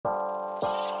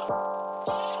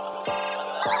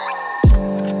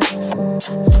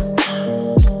Hey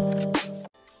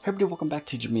everybody, welcome back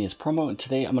to Jamia's Promo, and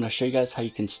today I'm going to show you guys how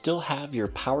you can still have your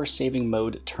power saving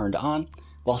mode turned on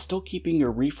while still keeping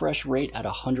your refresh rate at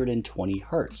 120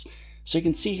 Hertz. So you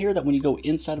can see here that when you go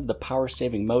inside of the power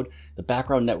saving mode, the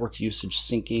background network usage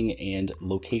syncing and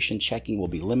location checking will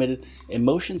be limited, and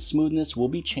motion smoothness will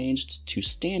be changed to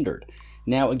standard.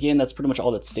 Now again, that's pretty much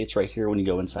all that states right here when you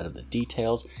go inside of the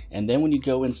details, and then when you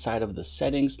go inside of the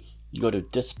settings, you go to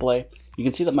display. You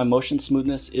can see that my motion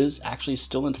smoothness is actually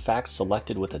still in fact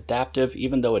selected with adaptive,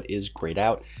 even though it is grayed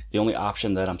out. The only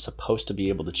option that I'm supposed to be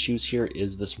able to choose here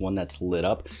is this one that's lit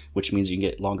up, which means you can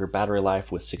get longer battery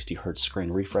life with 60 Hertz screen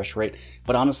refresh rate.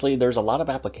 But honestly, there's a lot of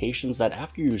applications that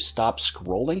after you stop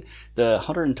scrolling, the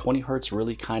 120 Hertz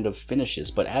really kind of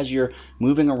finishes. But as you're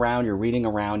moving around, you're reading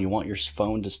around, you want your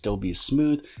phone to still be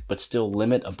smooth, but still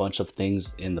limit a bunch of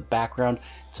things in the background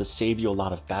to save you a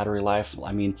lot of battery life.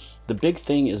 I mean, the big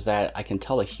thing is that I can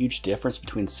tell a huge difference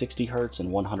between 60 Hertz and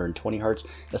 120 Hertz,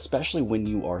 especially when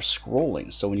you are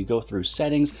scrolling. So when you go through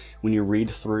settings, when you read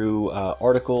through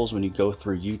articles, when you go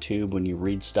through YouTube, when you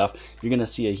read stuff, you're going to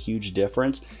see a huge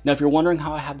difference. Now, if you're wondering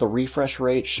how I have the refresh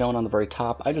rate shown on the very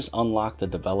top, I just unlock the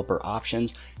developer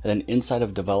options, and then inside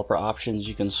of developer options,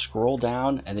 you can scroll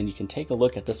down and then you can take a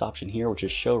look at this option here, which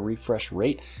is show refresh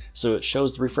rate. So it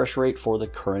shows the refresh rate for the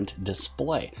current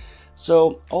display.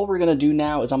 So all we're going to do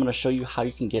now is I'm going to show you how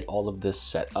you can get all of this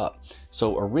set up.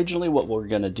 So originally what we're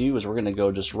going to do is we're going to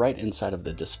go just right inside of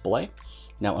the display.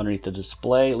 Now underneath the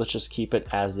display, let's just keep it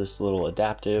as this little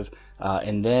adaptive.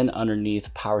 And then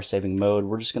underneath power saving mode,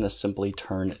 we're just going to simply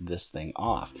turn this thing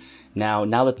off. Now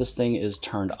that this thing is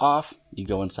turned off, you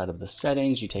go inside of the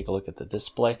settings, you take a look at the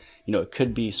display. You know, it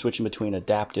could be switching between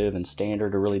adaptive and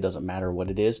standard. It really doesn't matter what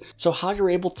it is. So how you're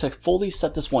able to fully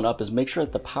set this one up is make sure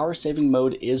that the power saving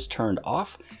mode is turned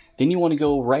off. Then you want to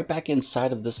go right back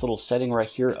inside of this little setting right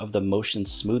here of the motion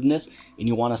smoothness, and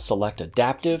you want to select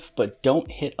adaptive, but don't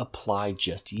hit apply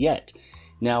just yet.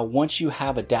 Now, once you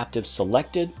have adaptive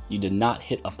selected, you did not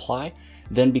hit apply,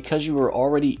 then because you were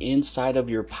already inside of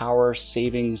your power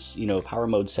savings, power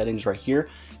mode settings right here,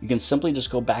 you can simply just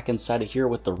go back inside of here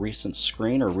with the recent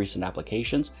screen or recent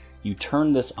applications. You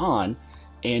turn this on,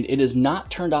 and it is not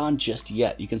turned on just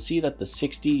yet. You can see that the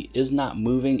 60 is not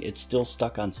moving. It's still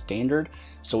stuck on standard.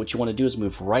 So what you want to do is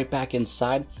move right back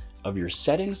inside of your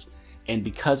settings. And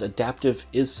because adaptive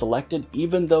is selected,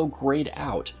 even though grayed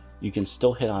out, you can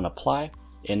still hit on apply.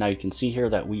 And now you can see here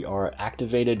that we are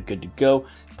activated, good to go.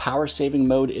 Power saving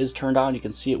mode is turned on. You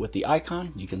can see it with the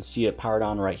icon. You can see it powered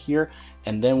on right here.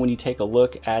 And then when you take a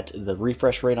look at the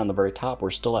refresh rate on the very top,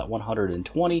 we're still at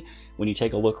 120. When you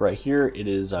take a look right here, it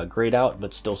is grayed out,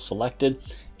 but still selected.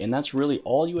 And that's really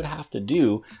all you would have to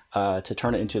do to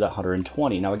turn it into that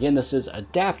 120. Now again, this is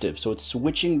adaptive, so it's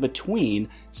switching between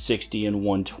 60 and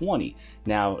 120.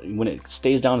 Now, when it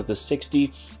stays down at the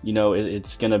 60,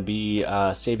 it's gonna be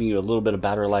saving you a little bit of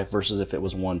battery life versus if it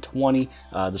was 120.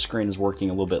 The screen is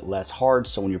working a little bit less hard,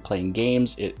 so when you're playing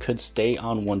games, it could stay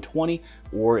on 120,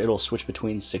 or it'll switch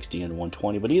between 60 and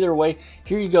 120. But either way,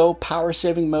 here you go, power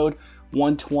saving mode,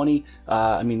 120.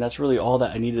 I mean, that's really all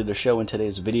that I needed to show in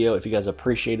today's video. If you guys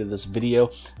appreciated this video,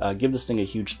 give this thing a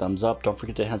huge thumbs up. Don't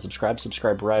forget to hit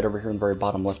subscribe right over here in the very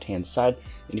bottom left hand side.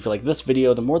 And if you like this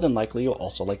video, then more than likely you'll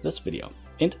also like this video.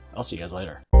 And I'll see you guys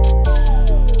later.